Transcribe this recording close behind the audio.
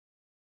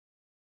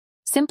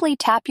Simply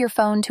tap your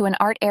phone to an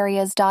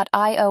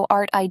artareas.io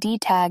art ID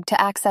tag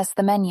to access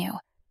the menu.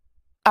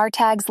 Our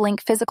tags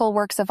link physical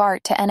works of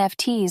art to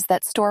NFTs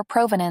that store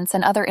provenance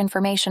and other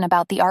information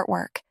about the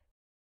artwork.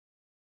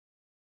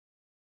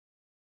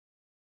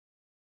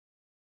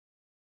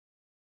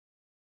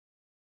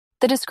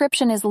 The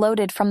description is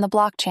loaded from the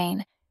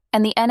blockchain,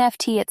 and the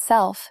NFT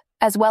itself,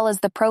 as well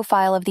as the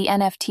profile of the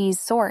NFT's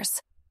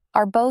source,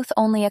 are both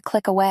only a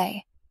click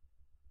away.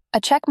 A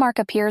checkmark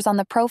appears on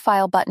the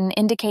profile button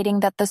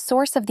indicating that the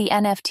source of the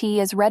NFT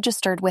is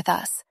registered with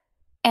us,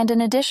 and an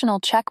additional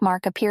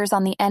checkmark appears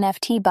on the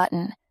NFT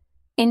button,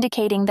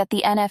 indicating that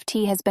the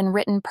NFT has been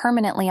written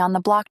permanently on the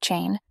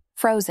blockchain,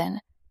 frozen,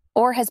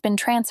 or has been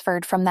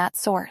transferred from that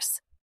source.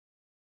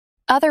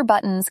 Other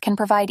buttons can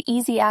provide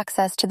easy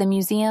access to the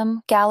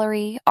museum,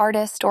 gallery,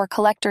 artist, or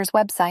collector's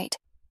website,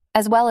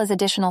 as well as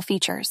additional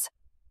features.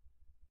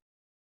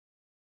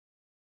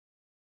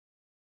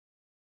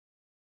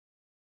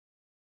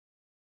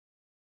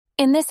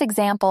 In this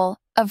example,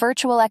 a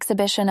virtual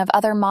exhibition of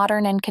other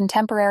modern and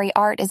contemporary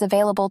art is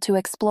available to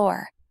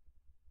explore.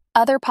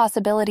 Other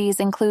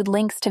possibilities include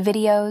links to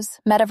videos,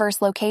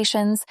 metaverse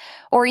locations,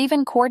 or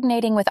even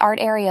coordinating with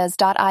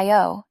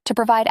artareas.io to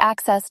provide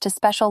access to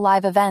special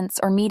live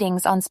events or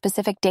meetings on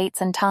specific dates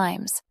and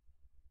times.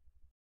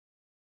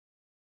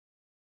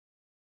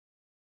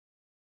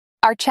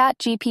 Our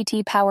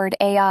ChatGPT-powered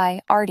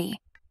AI, Artie,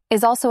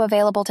 is also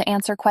available to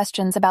answer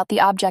questions about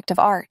the object of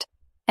art,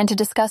 and to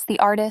discuss the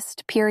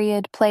artist,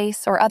 period,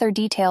 place, or other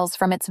details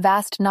from its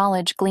vast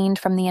knowledge gleaned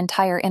from the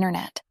entire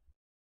internet.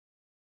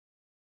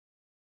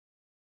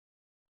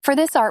 For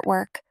this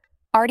artwork,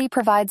 Artie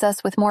provides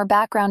us with more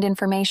background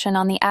information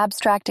on the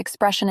abstract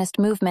expressionist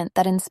movement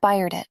that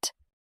inspired it.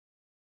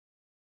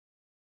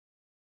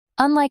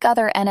 Unlike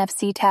other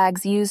NFC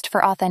tags used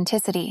for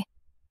authenticity,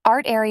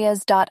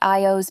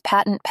 artareas.io's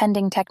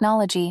patent-pending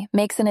technology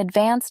makes an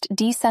advanced,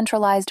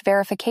 decentralized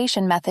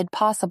verification method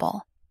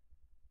possible.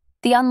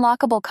 The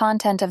unlockable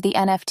content of the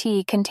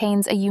NFT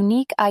contains a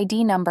unique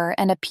ID number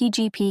and a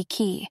PGP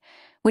key,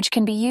 which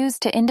can be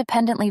used to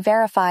independently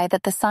verify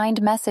that the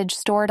signed message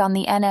stored on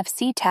the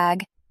NFC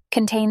tag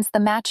contains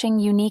the matching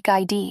unique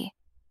ID.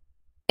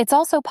 It's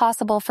also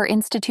possible for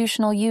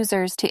institutional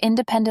users to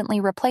independently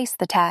replace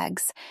the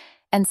tags,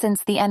 and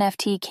since the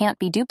NFT can't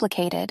be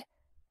duplicated,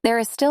 there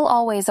is still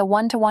always a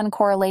one-to-one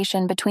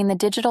correlation between the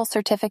digital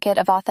certificate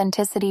of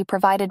authenticity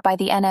provided by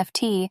the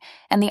NFT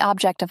and the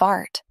object of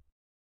art.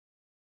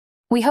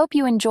 We hope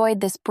you enjoyed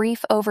this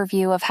brief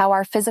overview of how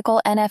our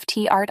physical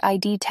NFT art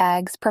ID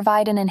tags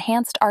provide an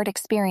enhanced art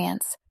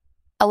experience,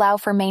 allow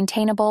for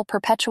maintainable,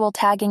 perpetual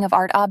tagging of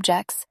art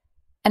objects,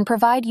 and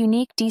provide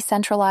unique,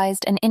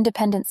 decentralized, and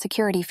independent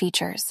security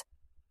features.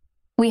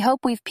 We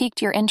hope we've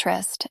piqued your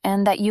interest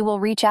and that you will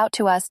reach out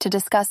to us to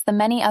discuss the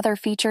many other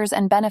features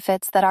and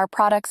benefits that our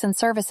products and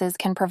services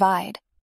can provide.